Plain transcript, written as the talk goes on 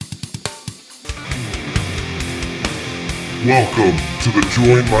Welcome to the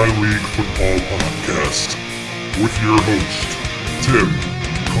Join My League Football Podcast with your host, Tim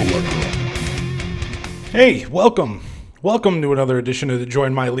Collecra. Hey, welcome. Welcome to another edition of the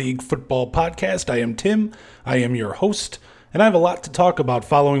Join My League Football Podcast. I am Tim. I am your host, and I have a lot to talk about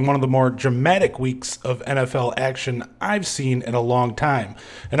following one of the more dramatic weeks of NFL action I've seen in a long time.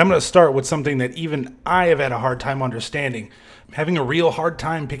 And I'm going to start with something that even I have had a hard time understanding. I'm having a real hard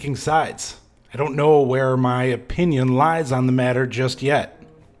time picking sides. I don't know where my opinion lies on the matter just yet.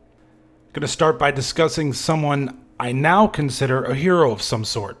 I'm going to start by discussing someone I now consider a hero of some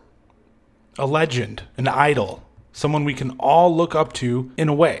sort. A legend, an idol, someone we can all look up to in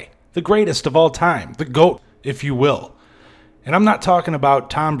a way. The greatest of all time, the GOAT, if you will. And I'm not talking about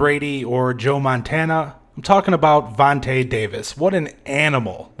Tom Brady or Joe Montana. I'm talking about Vontae Davis. What an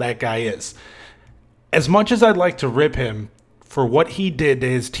animal that guy is. As much as I'd like to rip him for what he did to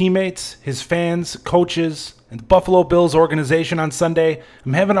his teammates, his fans, coaches, and the Buffalo Bills organization on Sunday,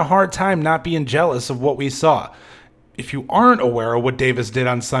 I'm having a hard time not being jealous of what we saw. If you aren't aware of what Davis did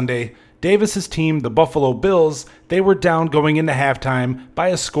on Sunday, Davis's team, the Buffalo Bills, they were down going into halftime by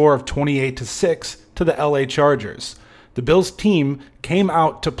a score of 28-6 to the LA Chargers. The Bills team came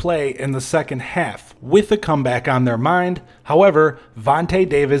out to play in the second half with a comeback on their mind. However, Vontae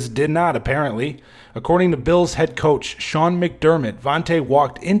Davis did not, apparently. According to Bills head coach Sean McDermott, Vontae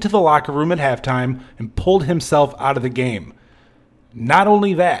walked into the locker room at halftime and pulled himself out of the game. Not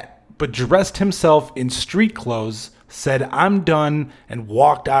only that, but dressed himself in street clothes, said, "I'm done," and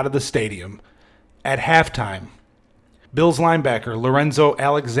walked out of the stadium. At halftime, Bills linebacker Lorenzo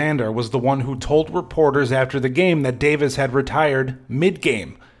Alexander was the one who told reporters after the game that Davis had retired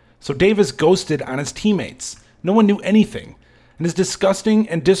mid-game. So Davis ghosted on his teammates. No one knew anything. And as disgusting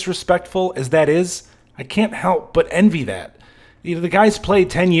and disrespectful as that is, I can't help but envy that. You know, the guy's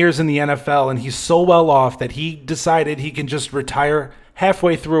played 10 years in the NFL and he's so well off that he decided he can just retire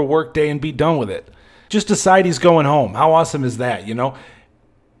halfway through a workday and be done with it. Just decide he's going home. How awesome is that, you know?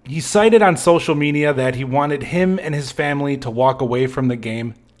 He cited on social media that he wanted him and his family to walk away from the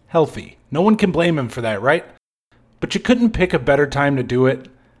game healthy. No one can blame him for that, right? But you couldn't pick a better time to do it.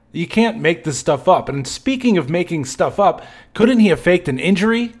 You can't make this stuff up. And speaking of making stuff up, couldn't he have faked an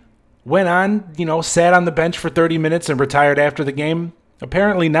injury? Went on, sat on the bench for 30 minutes and retired after the game?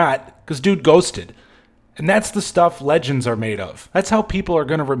 Apparently not, because dude ghosted. And that's the stuff legends are made of. That's how people are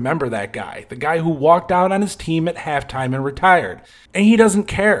going to remember that guy. The guy who walked out on his team at halftime and retired. And he doesn't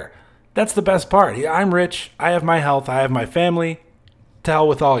care. That's the best part. I'm rich. I have my health. I have my family. To hell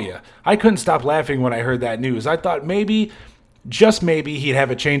with all you. I couldn't stop laughing when I heard that news. I thought maybe, just maybe, he'd have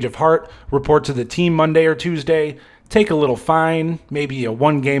a change of heart, report to the team Monday or Tuesday, take a little fine, maybe a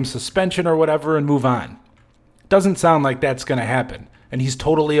one-game suspension or whatever, and move on. Doesn't sound like that's going to happen. And he's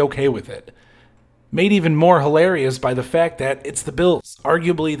totally okay with it. Made even more hilarious by the fact that it's the Bills,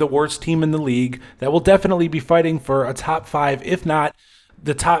 arguably the worst team in the league, that will definitely be fighting for a top 5, if not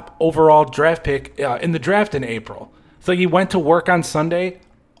the top overall draft pick in the draft in April. So he went to work on Sunday,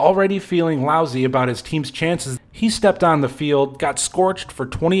 already feeling lousy about his team's chances. He stepped on the field, got scorched for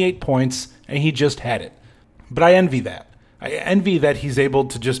 28 points, and he just had it. But I envy that. I envy that he's able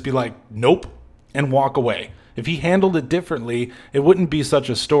to just be like, nope, and walk away. If he handled it differently, it wouldn't be such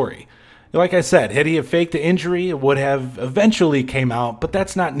a story. Like I said, had he have faked the injury, it would have eventually came out, but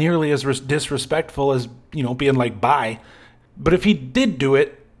that's not nearly as disrespectful as, being like, bye. But if he did do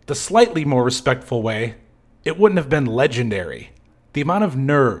it the slightly more respectful way, it wouldn't have been legendary. The amount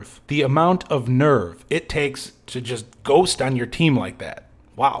of nerve it takes to just ghost on your team like that.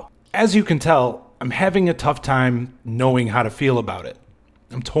 Wow. As you can tell, I'm having a tough time knowing how to feel about it.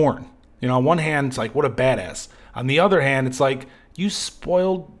 I'm torn. On one hand, it's like, what a badass. On the other hand, it's like, you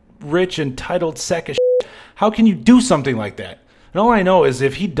spoiled rich, entitled sack of shit. How can you do something like that? And all I know is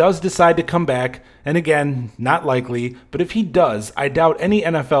if he does decide to come back, and again, not likely, but if he does, I doubt any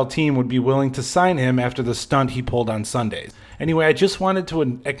NFL team would be willing to sign him after the stunt he pulled on Sundays. Anyway, I just wanted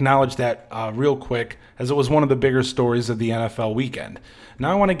to acknowledge that real quick, as it was one of the bigger stories of the NFL weekend.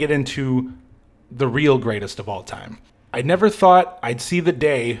 Now I want to get into the real greatest of all time. I never thought I'd see the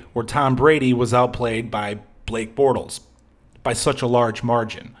day where Tom Brady was outplayed by Blake Bortles by such a large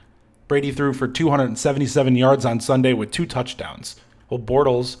margin. Brady threw for 277 yards on Sunday with 2 touchdowns, while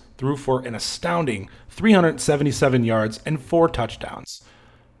Bortles threw for an astounding 377 yards and 4 touchdowns.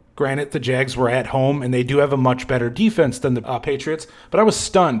 Granted, the Jags were at home, and they do have a much better defense than the Patriots, but I was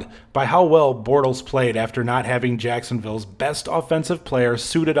stunned by how well Bortles played after not having Jacksonville's best offensive player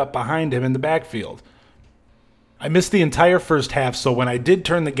suited up behind him in the backfield. I missed the entire first half, so when I did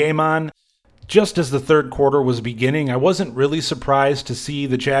turn the game on, just as the third quarter was beginning, I wasn't really surprised to see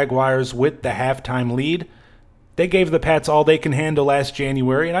the Jaguars with the halftime lead. They gave the Pats all they can handle last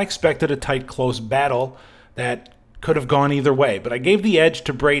January, and I expected a tight, close battle that could have gone either way. But I gave the edge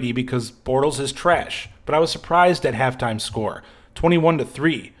to Brady because Bortles is trash. But I was surprised at halftime score,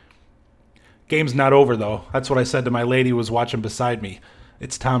 21-3. Game's not over, though. That's what I said to my lady who was watching beside me.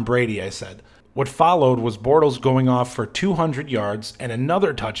 It's Tom Brady, I said. What followed was Bortles going off for 200 yards and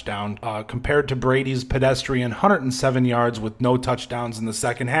another touchdown compared to Brady's pedestrian 107 yards with no touchdowns in the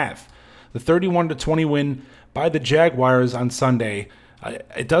second half. The 31-20 win by the Jaguars on Sunday,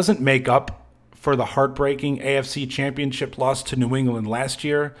 it doesn't make up for the heartbreaking AFC Championship loss to New England last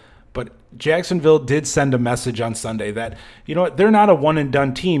year, but Jacksonville did send a message on Sunday that, they're not a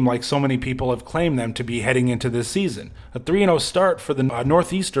one-and-done team like so many people have claimed them to be heading into this season. A 3-0 start for the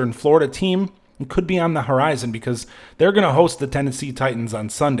Northeastern Florida team could be on the horizon because they're going to host the Tennessee Titans on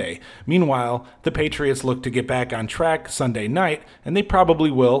Sunday. Meanwhile, the Patriots look to get back on track Sunday night, and they probably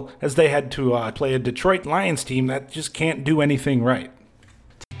will as they head to play a Detroit Lions team that just can't do anything right.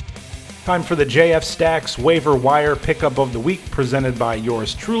 Time for the JF Stacks waiver wire pickup of the week presented by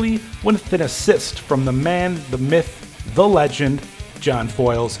yours truly with an assist from the man, the myth, the legend, John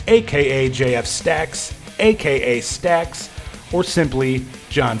Foyles, a.k.a. JF Stacks, a.k.a. Stacks, or simply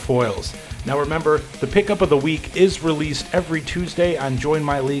John Foyles. Now remember, the pickup of the week is released every Tuesday on Join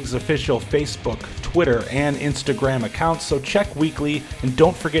My League's official Facebook, Twitter, and Instagram accounts, so check weekly and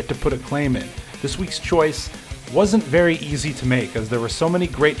don't forget to put a claim in. This week's choice wasn't very easy to make as there were so many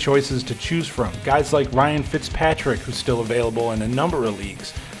great choices to choose from. Guys like Ryan Fitzpatrick, who's still available in a number of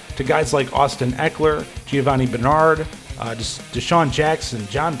leagues, to guys like Austin Eckler, Giovanni Bernard, Deshaun Jackson,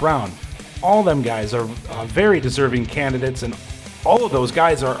 John Brown. All them guys are very deserving candidates, and all of those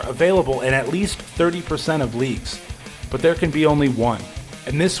guys are available in at least 30% of leagues. But there can be only one.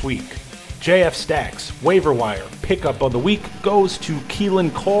 And this week, JF Stacks waiver wire pickup of the week goes to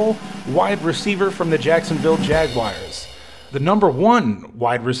Keelan Cole, wide receiver from the Jacksonville Jaguars. The number one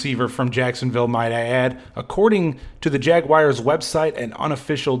wide receiver from Jacksonville, might I add, according to the Jaguars website and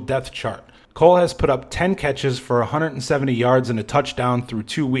unofficial depth chart. Cole has put up 10 catches for 170 yards and a touchdown through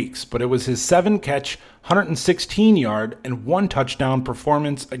 2 weeks, but it was his 7-catch, 116-yard, and 1 touchdown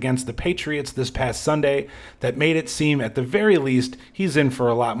performance against the Patriots this past Sunday that made it seem, at the very least, he's in for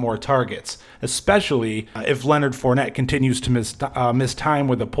a lot more targets, especially if Leonard Fournette continues to miss time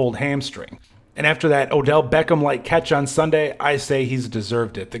with a pulled hamstring. And after that Odell Beckham-like catch on Sunday, I say he's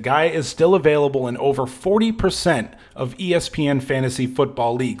deserved it. The guy is still available in over 40% of ESPN fantasy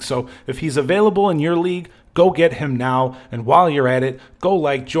football leagues. So if he's available in your league, go get him now. And while you're at it,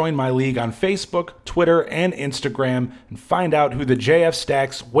 go Join My League on Facebook, Twitter, and Instagram, and find out who the JF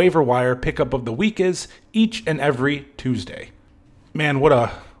Stacks waiver wire pickup of the week is each and every Tuesday. Man, what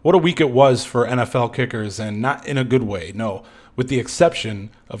a week it was for NFL kickers, and not in a good way, no. With the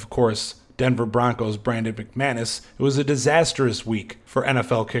exception, of course, Denver Broncos' Brandon McManus, it was a disastrous week for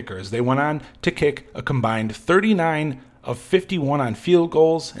NFL kickers. They went on to kick a combined 39 of 51 on field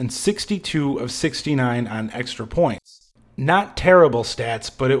goals and 62 of 69 on extra points. Not terrible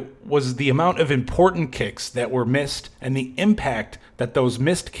stats, but it was the amount of important kicks that were missed and the impact that those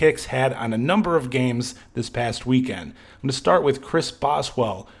missed kicks had on a number of games this past weekend. I'm going to start with Chris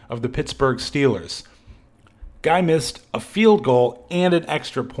Boswell of the Pittsburgh Steelers. Guy missed a field goal and an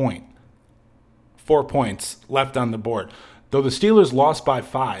extra point. 4 points left on the board. Though the Steelers lost by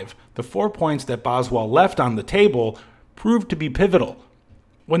 5, the 4 points that Boswell left on the table proved to be pivotal.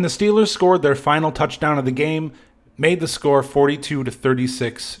 When the Steelers scored their final touchdown of the game, made the score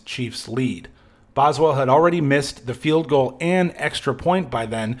 42-36 Chiefs lead. Boswell had already missed the field goal and extra point by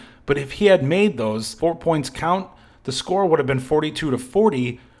then, but if he had made those 4 points count, the score would have been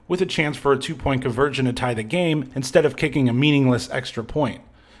 42-40 with a chance for a 2-point conversion to tie the game instead of kicking a meaningless extra point.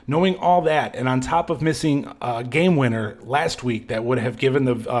 Knowing all that, and on top of missing a game winner last week that would have given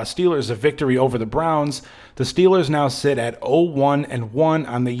the Steelers a victory over the Browns, the Steelers now sit at 0-1-1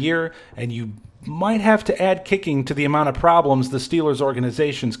 on the year, and you might have to add kicking to the amount of problems the Steelers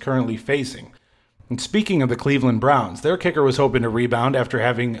organization is currently facing. And speaking of the Cleveland Browns, their kicker was hoping to rebound after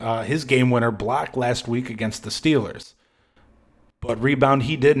having his game winner blocked last week against the Steelers. But rebound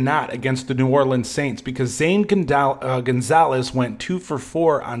he did not against the New Orleans Saints because Zane Gonzalez went 2 for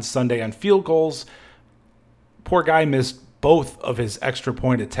 4 on Sunday on field goals. Poor guy missed both of his extra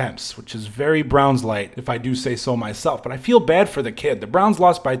point attempts, which is very Browns-light, if I do say so myself. But I feel bad for the kid. The Browns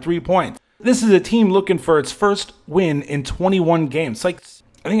lost by 3 points. This is a team looking for its first win in 21 games.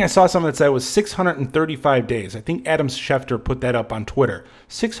 I think I saw something that said it was 635 days. I think Adam Schefter put that up on Twitter.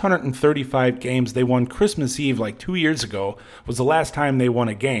 635 games. They won Christmas Eve 2 years ago was the last time they won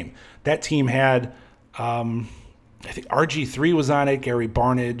a game. That team had, I think RG3 was on it, Gary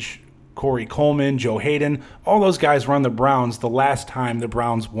Barnidge, Corey Coleman, Joe Hayden, all those guys were on the Browns the last time the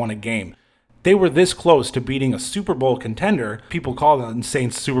Browns won a game. They were this close to beating a Super Bowl contender. People call the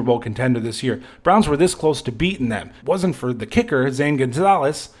Saints Super Bowl contender this year. Browns were this close to beating them. It wasn't for the kicker, Zane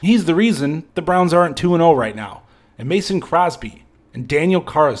Gonzalez. He's the reason the Browns aren't 2-0 right now. And Mason Crosby and Daniel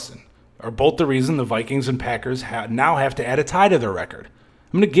Carlson are both the reason the Vikings and Packers now have to add a tie to their record.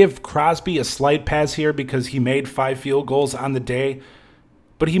 I'm going to give Crosby a slight pass here because he made 5 field goals on the day,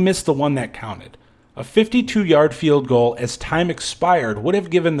 but he missed the one that counted. A 52-yard field goal as time expired would have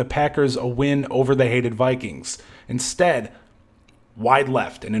given the Packers a win over the hated Vikings. Instead, wide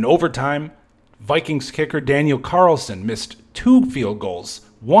left, and in overtime, Vikings kicker Daniel Carlson missed 2 field goals.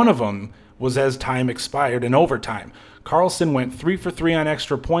 One of them was as time expired in overtime. Carlson went 3 for 3 on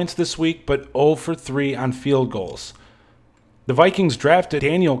extra points this week, but 0 for 3 on field goals. The Vikings drafted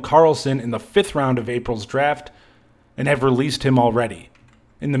Daniel Carlson in the 5th round of April's draft and have released him already.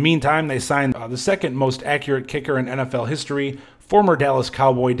 In the meantime, they signed the second most accurate kicker in NFL history, former Dallas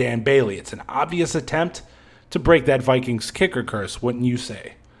Cowboy Dan Bailey. It's an obvious attempt to break that Vikings kicker curse, wouldn't you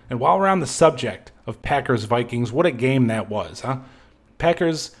say? And while we're on the subject of Packers-Vikings, what a game that was, huh?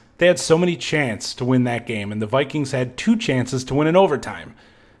 Packers, they had so many chances to win that game, and the Vikings had 2 chances to win in overtime.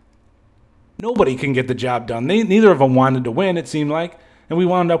 Nobody can get the job done. Neither of them wanted to win, it seemed like, and we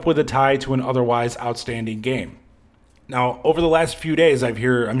wound up with a tie to an otherwise outstanding game. Now, over the last few days, I'm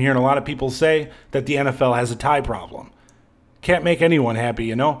hearing a lot of people say that the NFL has a tie problem. Can't make anyone happy,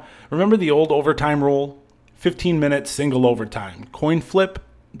 you know? Remember the old overtime rule? 15-minute single overtime. Coin flip.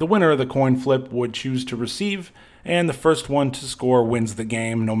 The winner of the coin flip would choose to receive, and the first one to score wins the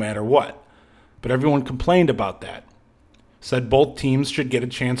game no matter what. But everyone complained about that. Said both teams should get a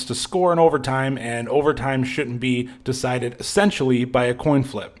chance to score in overtime, and overtime shouldn't be decided essentially by a coin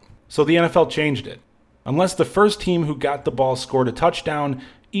flip. So the NFL changed it. Unless the first team who got the ball scored a touchdown,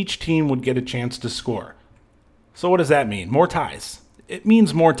 each team would get a chance to score. So what does that mean? More ties. It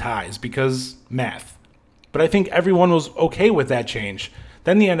means more ties because math. But I think everyone was okay with that change.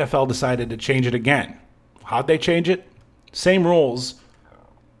 Then the NFL decided to change it again. How'd they change it? Same rules,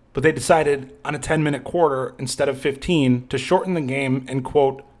 but they decided on a 10-minute quarter instead of 15 to shorten the game and,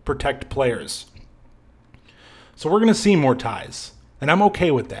 quote, protect players. So we're going to see more ties, and I'm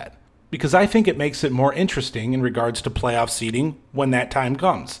okay with that, because I think it makes it more interesting in regards to playoff seeding when that time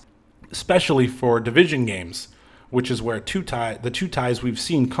comes, especially for division games, which is where the 2 ties we've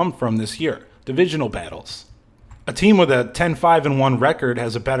seen come from this year, divisional battles. A team with a 10-5-1 record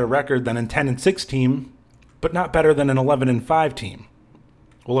has a better record than a 10-6 team, but not better than an 11-5 team.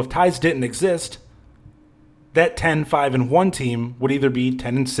 Well, if ties didn't exist, that 10-5-1 team would either be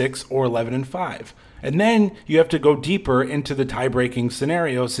 10-6 or 11-5. And then you have to go deeper into the tie-breaking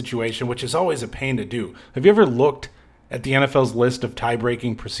scenario situation, which is always a pain to do. Have you ever looked at the NFL's list of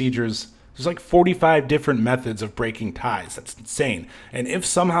tie-breaking procedures? There's like 45 different methods of breaking ties. That's insane. And if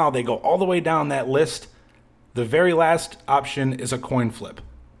somehow they go all the way down that list, the very last option is a coin flip.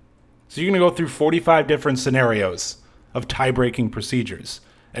 So you're going to go through 45 different scenarios of tie-breaking procedures.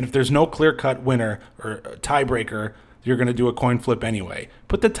 And if there's no clear-cut winner or tiebreaker, you're going to do a coin flip anyway.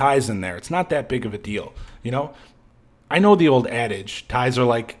 Put the ties in there. It's not that big of a deal, you know? I know the old adage, ties are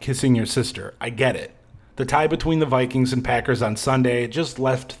like kissing your sister. I get it. The tie between the Vikings and Packers on Sunday just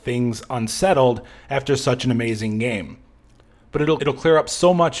left things unsettled after such an amazing game. But it'll clear up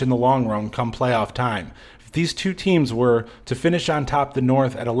so much in the long run come playoff time. If these 2 teams were to finish on top the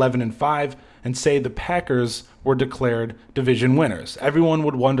North at 11-5 and say the Packers were declared division winners, everyone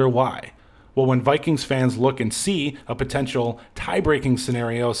would wonder why. Well, when Vikings fans look and see a potential tie-breaking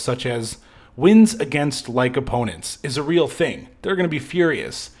scenario such as wins against like opponents is a real thing, they're going to be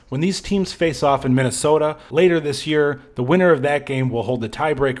furious. When these teams face off in Minnesota later this year, the winner of that game will hold the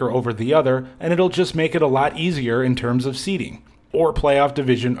tiebreaker over the other, and it'll just make it a lot easier in terms of seeding or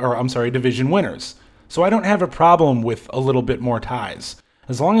division winners. So I don't have a problem with a little bit more ties,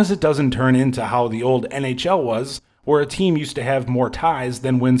 as long as it doesn't turn into how the old NHL was, where a team used to have more ties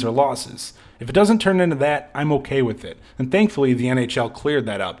than wins or losses. If it doesn't turn into that, I'm okay with it. And thankfully, the NHL cleared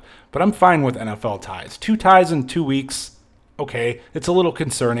that up. But I'm fine with NFL ties. 2 ties in 2 weeks, okay, it's a little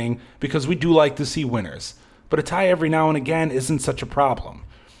concerning because we do like to see winners. But a tie every now and again isn't such a problem.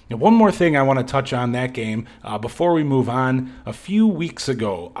 Now, one more thing I want to touch on that game before we move on. A few weeks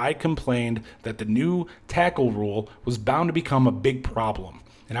ago, I complained that the new tackle rule was bound to become a big problem.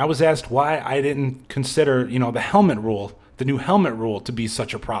 And I was asked why I didn't consider, the helmet rule, the new helmet rule, to be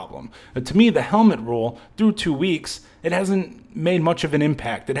such a problem. But to me, the helmet rule, through 2 weeks, it hasn't made much of an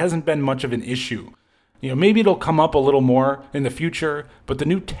impact. It hasn't been much of an issue. Maybe it'll come up a little more in the future, but the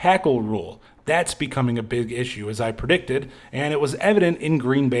new tackle rule, That's becoming a big issue, as I predicted, and it was evident in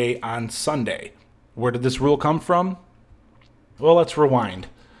Green Bay on Sunday. Where did this rule come from? Well, let's rewind.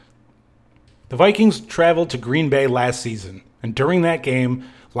 The Vikings traveled to Green Bay last season, and during that game,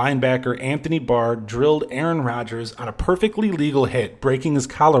 linebacker Anthony Barr drilled Aaron Rodgers on a perfectly legal hit, breaking his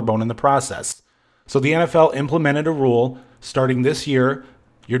collarbone in the process. So the NFL implemented a rule starting this year.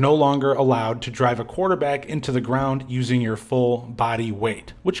 You're no longer allowed to drive a quarterback into the ground using your full body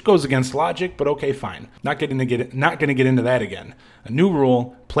weight, which goes against logic, but okay, fine. Not going to get into that again. A new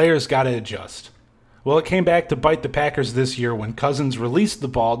rule, players got to adjust. Well, it came back to bite the Packers this year when Cousins released the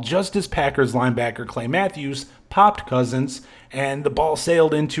ball just as Packers linebacker Clay Matthews popped Cousins, and the ball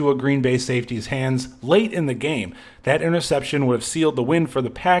sailed into a Green Bay safety's hands late in the game. That interception would have sealed the win for the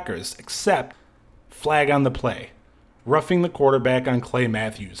Packers, except flag on the play. Roughing the quarterback on Clay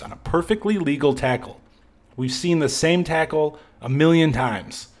Matthews on a perfectly legal tackle. We've seen the same tackle a million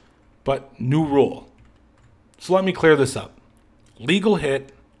times, but new rule. So let me clear this up. Legal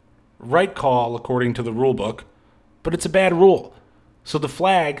hit, right call according to the rule book, but it's a bad rule. So the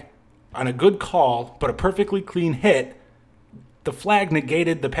flag on a good call, but a perfectly clean hit, the flag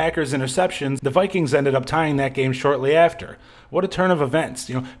negated the Packers' interceptions. The Vikings ended up tying that game shortly after. What a turn of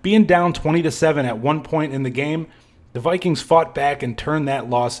events. Being down 20-7 at one point in the game, the Vikings fought back and turned that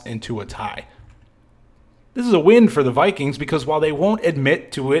loss into a tie. This is a win for the Vikings because while they won't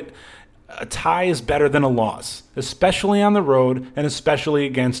admit to it, a tie is better than a loss, especially on the road and especially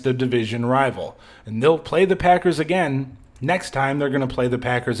against a division rival. And they'll play the Packers again. Next time they're going to play the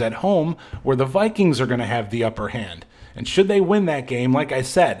Packers at home, where the Vikings are going to have the upper hand. And should they win that game, like I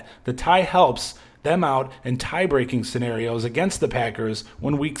said, the tie helps them out in tie-breaking scenarios against the Packers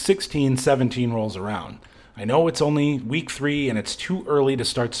when Week 16-17 rolls around. I know it's only Week 3 and it's too early to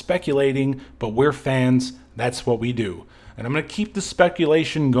start speculating, but we're fans, that's what we do. And I'm going to keep the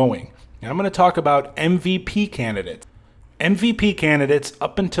speculation going. And I'm going to talk about MVP candidates. MVP candidates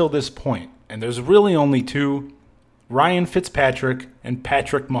up until this point, and there's really only two, Ryan Fitzpatrick and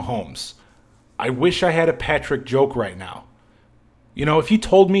Patrick Mahomes. I wish I had a Patrick joke right now. If you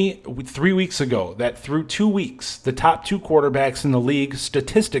told me 3 weeks ago that through 2 weeks, the top two quarterbacks in the league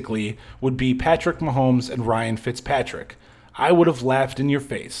statistically would be Patrick Mahomes and Ryan Fitzpatrick, I would have laughed in your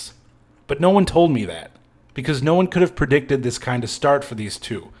face. But no one told me that, because no one could have predicted this kind of start for these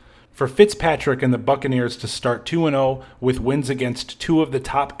two. For Fitzpatrick and the Buccaneers to start 2-0 with wins against two of the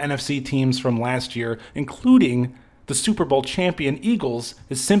top NFC teams from last year, including the Super Bowl champion Eagles,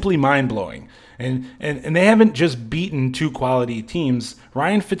 is simply mind-blowing. And they haven't just beaten two quality teams.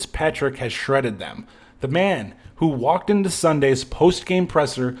 Ryan Fitzpatrick has shredded them. The man who walked into Sunday's post-game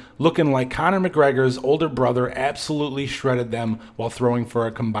presser looking like Conor McGregor's older brother absolutely shredded them while throwing for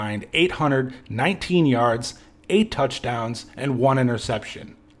a combined 819 yards, 8 touchdowns, and 1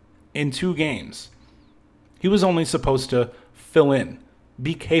 interception in 2 games. He was only supposed to fill in,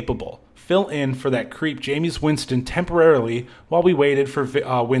 be capable, fill in for that creep Jameis Winston temporarily while we waited for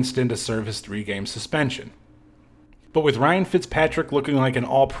Winston to serve his 3-game suspension. But with Ryan Fitzpatrick looking like an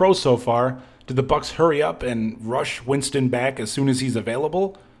all-pro so far, did the Bucs hurry up and rush Winston back as soon as he's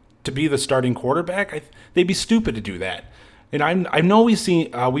available to be the starting quarterback? They'd be stupid to do that. And I know we've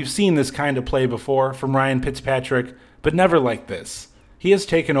seen this kind of play before from Ryan Fitzpatrick, but never like this. He has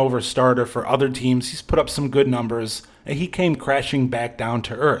taken over starter for other teams, he's put up some good numbers, and he came crashing back down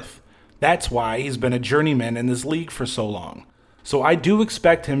to earth. That's why he's been a journeyman in this league for so long. So I do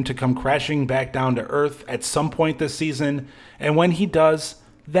expect him to come crashing back down to earth at some point this season, and when he does,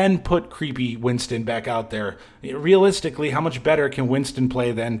 then put creepy Winston back out there. Realistically, how much better can Winston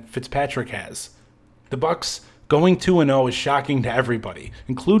play than Fitzpatrick has? The Bucs going 2-0 is shocking to everybody,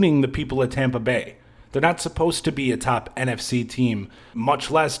 including the people at Tampa Bay. They're not supposed to be a top NFC team, much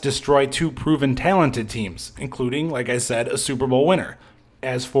less destroy two proven talented teams, including, like I said, a Super Bowl winner.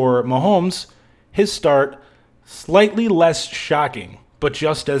 As for Mahomes, his start, slightly less shocking, but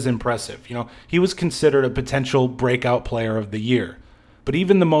just as impressive. He was considered a potential breakout player of the year. But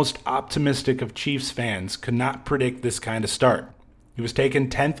even the most optimistic of Chiefs fans could not predict this kind of start. He was taken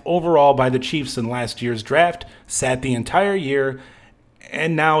 10th overall by the Chiefs in last year's draft, sat the entire year,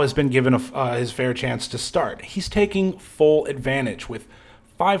 and now has been given his fair chance to start. He's taking full advantage with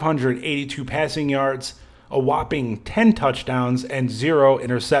 582 passing yards, a whopping 10 touchdowns, and 0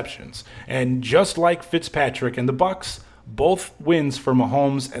 interceptions. And just like Fitzpatrick and the Bucs, both wins for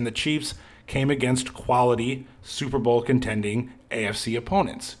Mahomes and the Chiefs came against quality Super Bowl contending AFC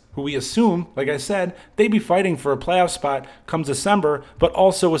opponents, who we assume, like I said, they'd be fighting for a playoff spot come December, but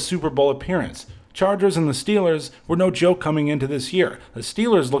also a Super Bowl appearance. Chargers and the Steelers were no joke coming into this year. The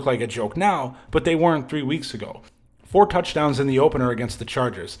Steelers look like a joke now, but they weren't 3 weeks ago. 4 touchdowns in the opener against the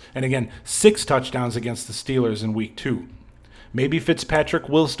Chargers, and again, 6 touchdowns against the Steelers in week 2. Maybe Fitzpatrick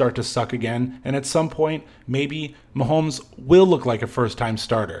will start to suck again, and at some point, maybe Mahomes will look like a first-time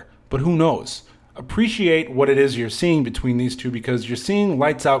starter. But who knows? Appreciate what it is you're seeing between these two, because you're seeing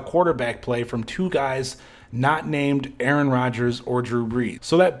lights-out quarterback play from 2 guys not named Aaron Rodgers or Drew Brees.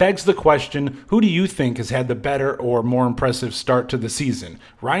 So that begs the question, who do you think has had the better or more impressive start to the season?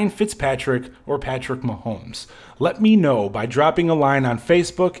 Ryan Fitzpatrick or Patrick Mahomes? Let me know by dropping a line on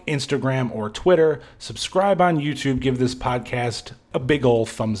Facebook, Instagram, or Twitter. Subscribe on YouTube. Give this podcast a big ol'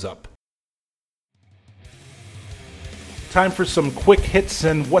 thumbs up. Time for some quick hits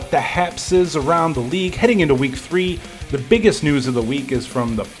and what the haps is around the league. Heading into week 3, the biggest news of the week is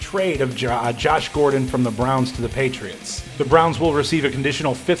from the trade of Josh Gordon from the Browns to the Patriots. The Browns will receive a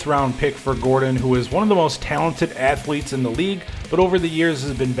conditional 5th-round pick for Gordon, who is one of the most talented athletes in the league, but over the years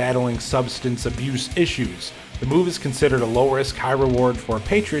has been battling substance abuse issues. The move is considered a low-risk, high-reward for a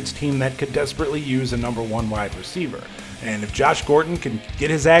Patriots team that could desperately use a number 1 wide receiver. And if Josh Gordon can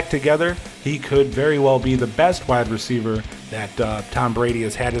get his act together, he could very well be the best wide receiver that Tom Brady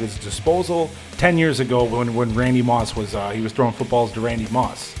has had at his disposal 10 years ago when Randy Moss was he was throwing footballs to Randy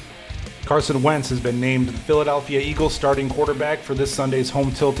Moss. Carson Wentz has been named the Philadelphia Eagles starting quarterback for this Sunday's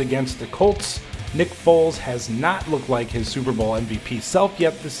home tilt against the Colts. Nick Foles has not looked like his Super Bowl MVP self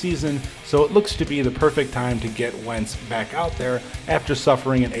yet this season, so it looks to be the perfect time to get Wentz back out there after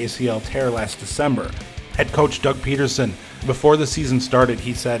suffering an ACL tear last December. Head coach Doug Peterson, before the season started,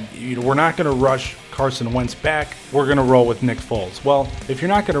 he said, we're not going to rush Carson Wentz back. We're going to roll with Nick Foles. Well, if you're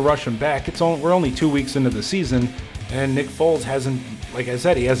not going to rush him back, we're only 2 weeks into the season, and Nick Foles hasn't, like I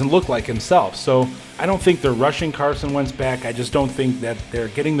said, he hasn't looked like himself. So I don't think they're rushing Carson Wentz back. I just don't think that they're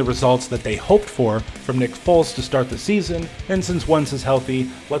getting the results that they hoped for from Nick Foles to start the season. And since Wentz is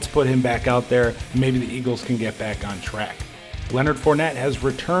healthy, let's put him back out there, and maybe the Eagles can get back on track. Leonard Fournette has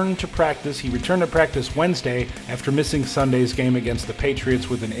returned to practice. He returned to practice Wednesday after missing Sunday's game against the Patriots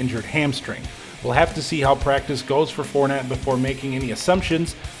with an injured hamstring. We'll have to see how practice goes for Fournette before making any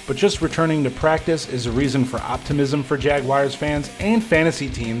assumptions, but just returning to practice is a reason for optimism for Jaguars fans and fantasy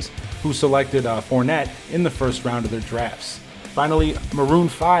teams who selected Fournette in the first round of their drafts. Finally, Maroon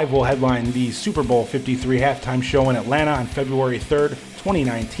 5 will headline the Super Bowl 53 halftime show in Atlanta on February 3rd,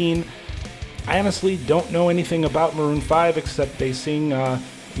 2019. I honestly don't know anything about Maroon 5 except they sing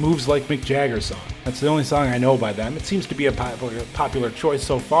Moves Like Mick Jagger song. That's the only song I know by them. It seems to be a popular choice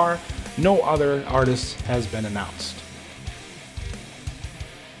so far. No other artist has been announced.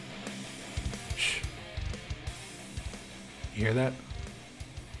 Shh. You hear that?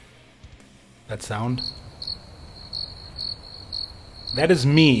 That sound? That is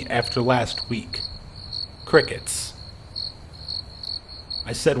me after last week. Crickets.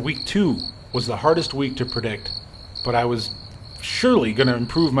 I said week 2 was the hardest week to predict, but I was surely going to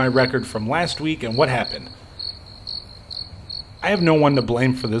improve my record from last week, and what happened? I have no one to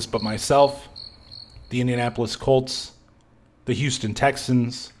blame for this but myself, the Indianapolis Colts, the Houston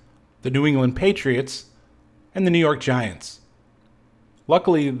Texans, the New England Patriots, and the New York Giants.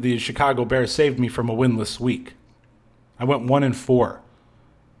 Luckily, the Chicago Bears saved me from a winless week. I went 1-4.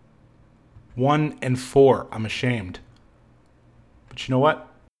 1-4. I'm ashamed. But you know what?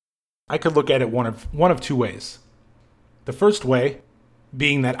 I could look at it one of 2 ways. The first way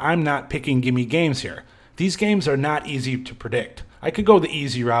being that I'm not picking gimme games here. These games are not easy to predict. I could go the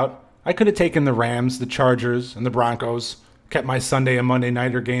easy route. I could have taken the Rams, the Chargers, and the Broncos, kept my Sunday and Monday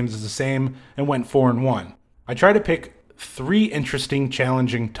nighter games as the same, and went 4-1. I try to pick 3 interesting,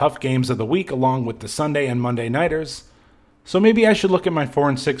 challenging, tough games of the week along with the Sunday and Monday nighters. So maybe I should look at my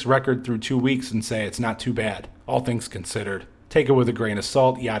 4-6 record through 2 weeks and say it's not too bad, all things considered. Take it with a grain of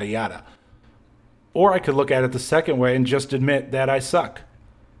salt, yada yada. Or I could look at it the second way and just admit that I suck.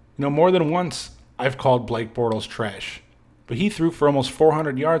 More than once I've called Blake Bortles trash, but he threw for almost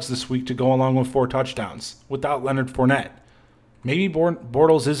 400 yards this week to go along with 4 touchdowns without Leonard Fournette. Maybe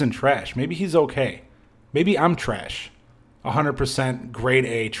Bortles isn't trash. Maybe he's okay. Maybe I'm trash. 100% grade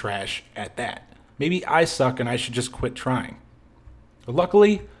A trash at that. Maybe I suck and I should just quit trying. But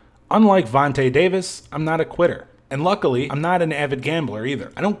luckily, unlike Vontae Davis, I'm not a quitter. And luckily, I'm not an avid gambler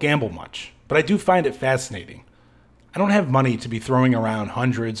either. I don't gamble much, but I do find it fascinating. I don't have money to be throwing around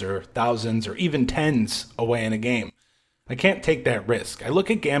hundreds or thousands or even tens away in a game. I can't take that risk. I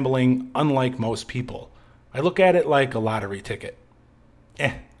look at gambling unlike most people. I look at it like a lottery ticket.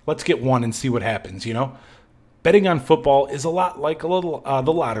 Let's get one and see what happens, Betting on football is a lot like the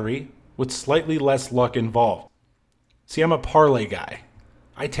lottery with slightly less luck involved. See, I'm a parlay guy.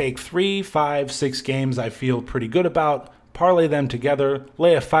 I take 3, 5, 6 games I feel pretty good about, parlay them together,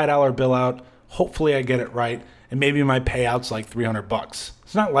 lay a $5 bill out, hopefully I get it right, and maybe my payout's like $300.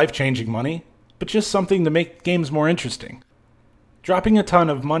 It's not life-changing money, but just something to make games more interesting. Dropping a ton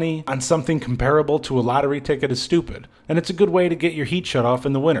of money on something comparable to a lottery ticket is stupid, and it's a good way to get your heat shut off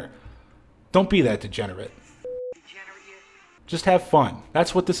in the winter. Don't be that degenerate. Just have fun.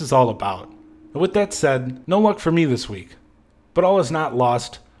 That's what this is all about. And with that said, no luck for me this week. But all is not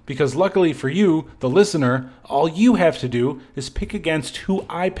lost, because luckily for you, the listener, all you have to do is pick against who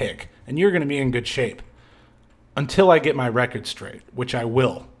I pick, and you're going to be in good shape. Until I get my record straight, which I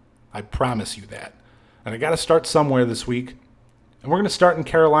will. I promise you that. And I got to start somewhere this week. And we're going to start in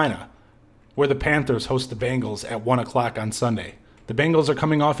Carolina, where the Panthers host the Bengals at 1 o'clock on Sunday. The Bengals are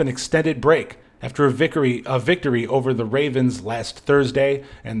coming off an extended break after a victory over the Ravens last Thursday,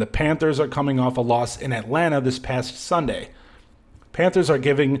 and the Panthers are coming off a loss in Atlanta this past Sunday. Panthers are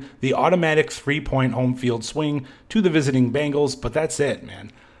giving the automatic 3-point home field swing to the visiting Bengals, but that's it,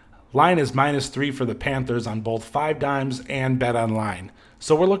 man. Line is -3 for the Panthers on both 5 Dimes and BetOnline.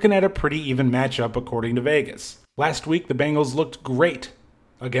 So we're looking at a pretty even matchup according to Vegas. Last week, the Bengals looked great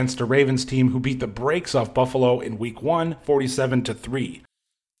against a Ravens team who beat the brakes off Buffalo in Week 1, 47-3.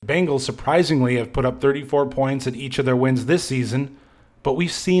 The Bengals surprisingly have put up 34 points in each of their wins this season, but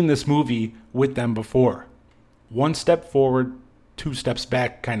we've seen this movie with them before. 1 step forward, 2 steps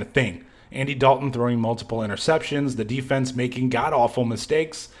back kind of thing. Andy Dalton throwing multiple interceptions, the defense making god-awful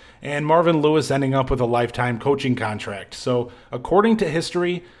mistakes, and Marvin Lewis ending up with a lifetime coaching contract. So, according to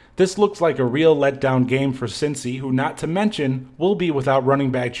history, this looks like a real letdown game for Cincy, who, not to mention, will be without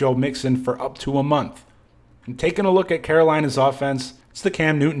running back Joe Mixon for up to a month. And taking a look at Carolina's offense, it's the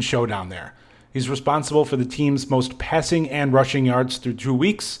Cam Newton show down there. He's responsible for the team's most passing and rushing yards through 2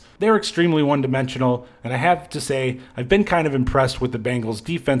 weeks. They're extremely one-dimensional, and I have to say, I've been kind of impressed with the Bengals'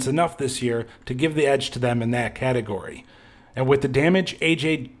 defense enough this year to give the edge to them in that category. And with the damage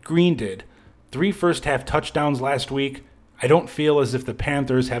A.J. Green did, 3 first-half touchdowns last week, I don't feel as if the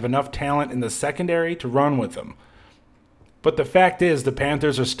Panthers have enough talent in the secondary to run with them. But the fact is, the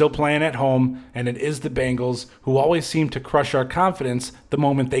Panthers are still playing at home, and it is the Bengals who always seem to crush our confidence the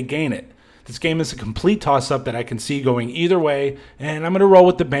moment they gain it. This game is a complete toss-up that I can see going either way, and I'm going to roll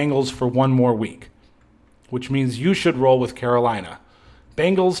with the Bengals for 1 more week, which means you should roll with Carolina.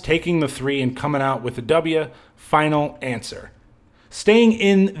 Bengals taking the 3 and coming out with a W. Final answer. Staying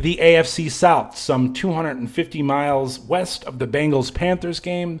in the AFC South, some 250 miles west of the Bengals-Panthers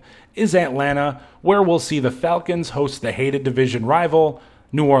game, is Atlanta, where we'll see the Falcons host the hated division rival,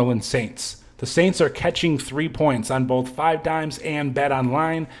 New Orleans Saints. The Saints are catching 3 points on both 5 Dimes and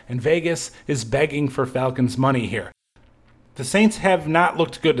BetOnline, and Vegas is begging for Falcons money here. The Saints have not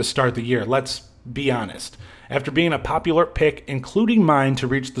looked good to start the year, let's be honest. After being a popular pick, including mine, to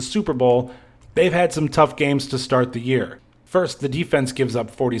reach the Super Bowl, they've had some tough games to start the year. First, the defense gives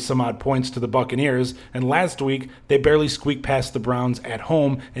up 40-some-odd points to the Buccaneers, and last week, they barely squeaked past the Browns at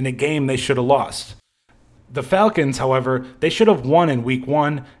home in a game they should have lost. The Falcons, however, they should have won in Week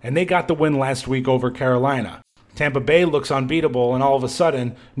 1, and they got the win last week over Carolina. Tampa Bay looks unbeatable, and all of a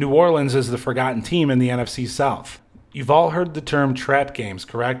sudden, New Orleans is the forgotten team in the NFC South. You've all heard the term trap games,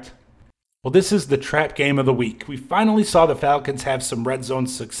 correct? Well, this is the trap game of the week. We finally saw the Falcons have some red zone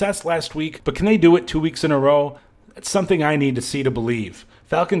success last week, but can they do it 2 weeks in a row? That's something I need to see to believe.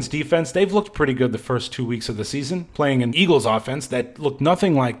 Falcons defense, they've looked pretty good the first 2 weeks of the season, playing an Eagles offense that looked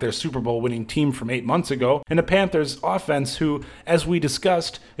nothing like their Super Bowl winning team from 8 months ago, and a Panthers offense who, as we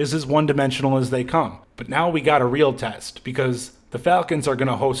discussed, is as one-dimensional as they come. But now we got a real test, because the Falcons are going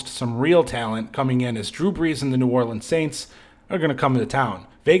to host some real talent coming in as Drew Brees and the New Orleans Saints are going to come to town.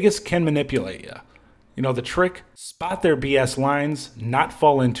 Vegas can manipulate you. You know the trick? Spot their BS lines, not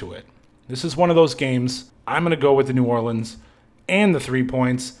fall into it. This is one of those games. I'm going to go with the New Orleans and the 3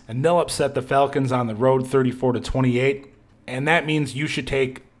 points, and they'll upset the Falcons on the road 34-28, and that means you should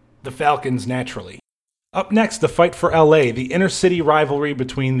take the Falcons naturally. Up next, the fight for LA, the inner-city rivalry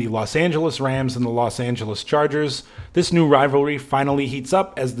between the Los Angeles Rams and the Los Angeles Chargers. This new rivalry finally heats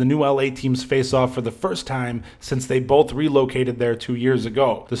up as the new LA teams face off for the first time since they both relocated there 2 years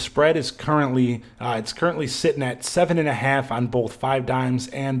ago. The spread is currently sitting at 7.5 on both 5 Dimes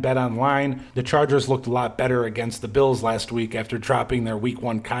and BetOnline. The Chargers looked a lot better against the Bills last week after dropping their Week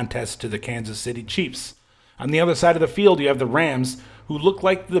 1 contest to the Kansas City Chiefs. On the other side of the field, you have the Rams, who look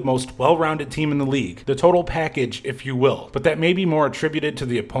like the most well-rounded team in the league. The total package, if you will. But that may be more attributed to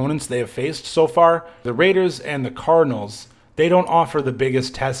the opponents they have faced so far. The Raiders and the Cardinals, they don't offer the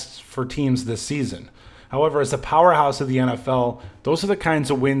biggest tests for teams this season. However, as a powerhouse of the NFL, those are the kinds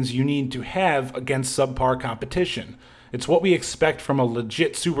of wins you need to have against subpar competition. It's what we expect from a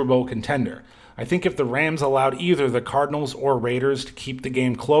legit Super Bowl contender. I think if the Rams allowed either the Cardinals or Raiders to keep the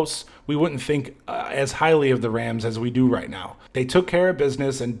game close, we wouldn't think as highly of the Rams as we do right now. They took care of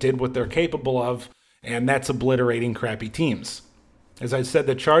business and did what they're capable of, and that's obliterating crappy teams. As I said,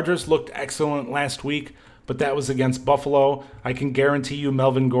 the Chargers looked excellent last week, but that was against Buffalo. I can guarantee you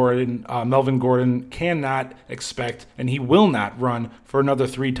Melvin Gordon cannot expect, and he will not run for another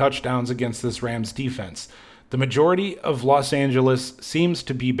 3 touchdowns against this Rams defense. The majority of Los Angeles seems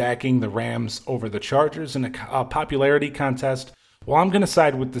to be backing the Rams over the Chargers in a popularity contest. Well, I'm going to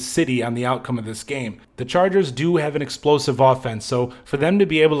side with the city on the outcome of this game. The Chargers do have an explosive offense, so for them to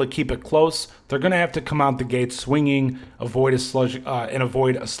be able to keep it close, they're going to have to come out the gate swinging, avoid a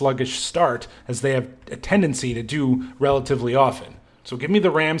sluggish start, as they have a tendency to do relatively often. So give me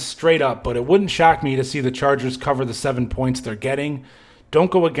the Rams straight up, but it wouldn't shock me to see the Chargers cover the 7 points they're getting.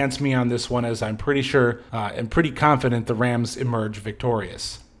 Don't go against me on this one, as I'm pretty sure and pretty confident the Rams emerge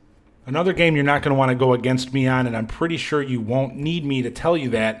victorious. Another game you're not going to want to go against me on, and I'm pretty sure you won't need me to tell you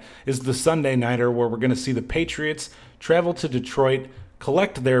that, is the Sunday Nighter, where we're going to see the Patriots travel to Detroit,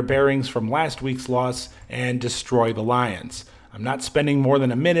 collect their bearings from last week's loss, and destroy the Lions. I'm not spending more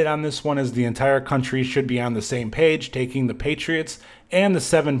than a minute on this one, as the entire country should be on the same page, taking the Patriots and the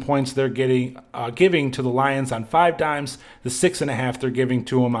 7 points they're giving to the Lions on 5 dimes, the 6.5 they're giving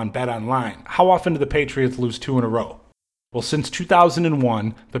to them on BetOnline. How often do the Patriots lose 2 in a row? Well, since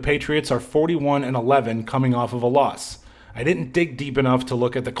 2001, the Patriots are 41-11 coming off of a loss. I didn't dig deep enough to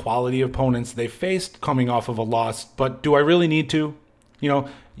look at the quality of opponents they faced coming off of a loss, but do I really need to?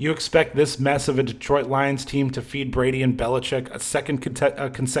 You expect this mess of a Detroit Lions team to feed Brady and Belichick a second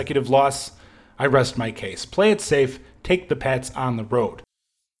consecutive loss? I rest my case. Play it safe, take the Pats on the road.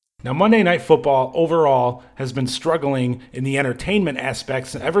 Now, Monday Night Football overall has been struggling in the entertainment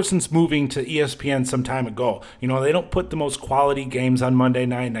aspects ever since moving to ESPN some time ago. They don't put the most quality games on Monday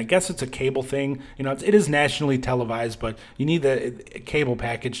night, and I guess it's a cable thing. It is nationally televised, but you need the cable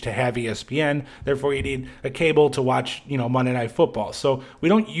package to have ESPN. Therefore, you need a cable to watch, Monday Night Football. So we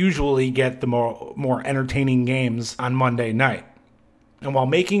don't usually get the more entertaining games on Monday night. And while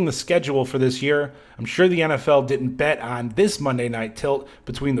making the schedule for this year, I'm sure the NFL didn't bet on this Monday night tilt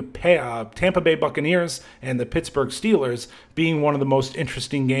between the Tampa Bay Buccaneers and the Pittsburgh Steelers being one of the most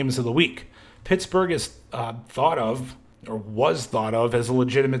interesting games of the week. Pittsburgh is was thought of as a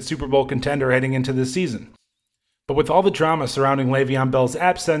legitimate Super Bowl contender heading into this season. But with all the drama surrounding Le'Veon Bell's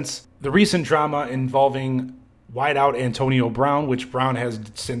absence, the recent drama involving wideout Antonio Brown, which Brown has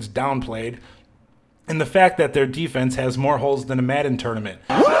since downplayed, and the fact that their defense has more holes than a Madden tournament.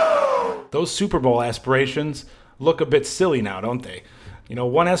 Those Super Bowl aspirations look a bit silly now, don't they?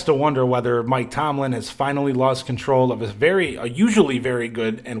 One has to wonder whether Mike Tomlin has finally lost control of his usually very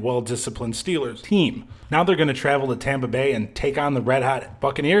good and well-disciplined Steelers team. Now they're going to travel to Tampa Bay and take on the red-hot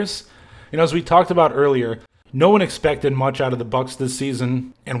Buccaneers. As we talked about earlier, no one expected much out of the Bucs this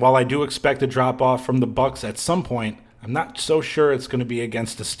season, and while I do expect a drop-off from the Bucs at some point, I'm not so sure it's going to be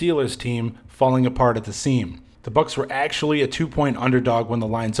against a Steelers team falling apart at the seam. The Bucs were actually a 2-point underdog when the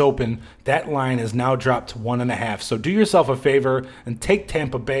lines opened. That line is now dropped to 1.5. So do yourself a favor and take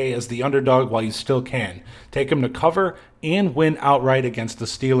Tampa Bay as the underdog while you still can. Take them to cover and win outright against the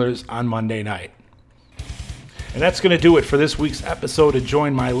Steelers on Monday night. And that's going to do it for this week's episode of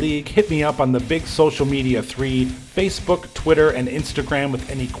Join My League. Hit me up on the big social media 3, Facebook, Twitter, and Instagram with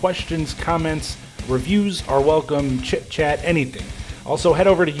any questions, comments. Reviews are welcome, chit-chat, anything. Also, head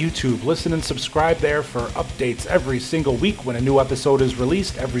over to YouTube, listen and subscribe there for updates every single week when a new episode is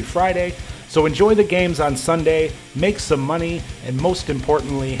released every Friday. So enjoy the games on Sunday, make some money, and most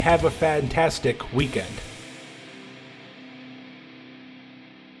importantly, have a fantastic weekend.